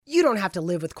You don't have to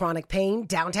live with chronic pain.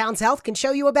 Downtown's Health can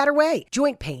show you a better way.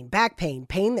 Joint pain, back pain,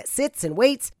 pain that sits and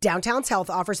waits. Downtown's Health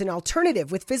offers an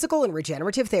alternative with physical and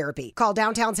regenerative therapy. Call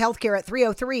Downtown's Healthcare at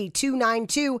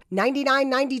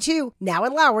 303-292-9992, now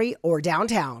in Lowry or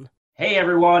downtown. Hey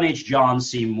everyone, it's John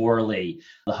C. Morley,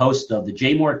 the host of the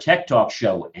Jay Moore Tech Talk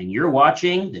Show, and you're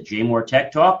watching the Jay Moore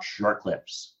Tech Talk Short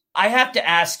Clips. I have to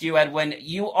ask you, Edwin,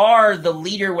 you are the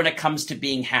leader when it comes to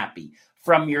being happy.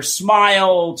 From your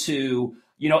smile to,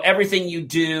 everything you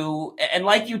do. And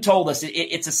like you told us,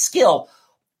 it's a skill.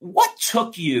 What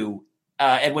took you,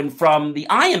 Edwin, from the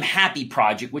I Am Happy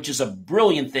project, which is a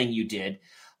brilliant thing you did,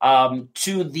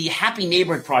 to the Happy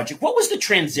Neighborhood project? What was the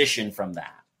transition from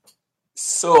that?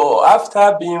 So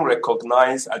after being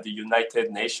recognized at the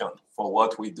United Nations for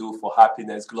what we do for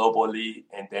happiness globally,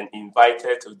 and then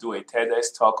invited to do a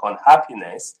TEDx talk on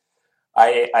happiness,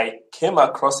 I came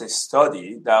across a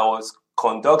study that was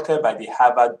conducted by the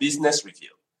Harvard Business Review.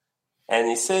 And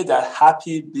it said that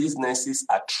happy businesses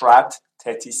attract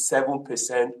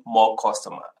 37% more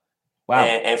customers. Wow.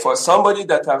 And for somebody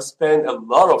that have spent a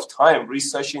lot of time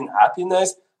researching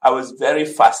happiness, I was very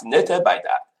fascinated by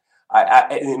that.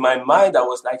 In my mind, I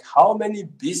was like, how many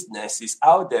businesses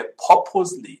out there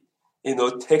purposely,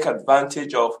 take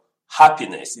advantage of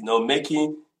happiness,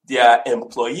 making their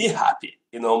employee happy.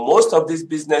 Most of this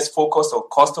business focus on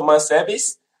customer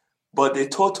service, but they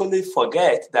totally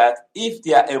forget that if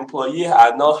their employees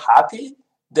are not happy,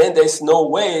 then there's no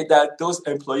way that those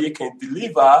employees can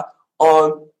deliver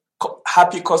on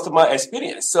happy customer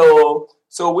experience. So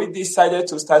we decided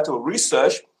to start to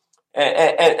research.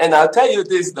 And I'll tell you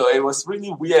this, though, it was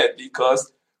really weird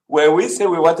because when we say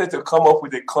we wanted to come up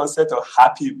with the concept of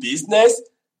happy business,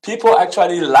 people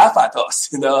actually laugh at us.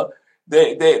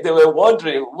 They were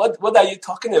wondering, what are you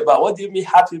talking about? What do you mean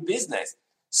happy business?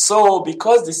 So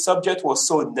because the subject was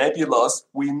so nebulous,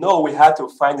 we know we had to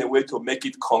find a way to make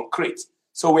it concrete.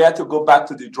 So we had to go back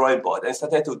to the drawing board and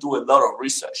started to do a lot of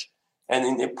research. And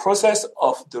in the process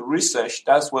of the research,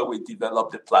 that's where we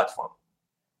developed the platform.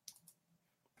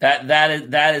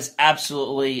 That is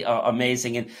absolutely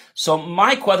amazing. And so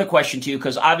my other question to you,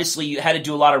 because obviously you had to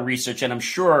do a lot of research, and I'm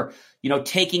sure,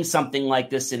 taking something like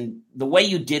this and the way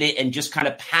you did it and just kind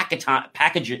of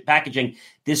packaging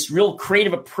this real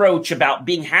creative approach about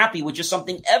being happy, which is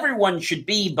something everyone should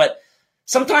be, but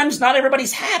sometimes not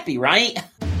everybody's happy, right?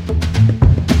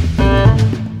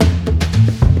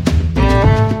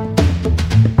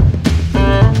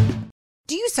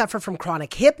 Do you suffer from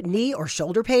chronic hip, knee, or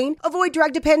shoulder pain? Avoid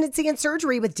drug dependency and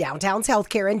surgery with Downtown's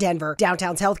Healthcare in Denver.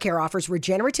 Downtown's Healthcare offers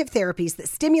regenerative therapies that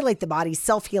stimulate the body's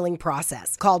self-healing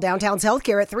process. Call Downtown's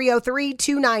Healthcare at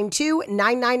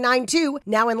 303-292-9992,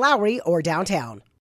 now in Lowry or downtown.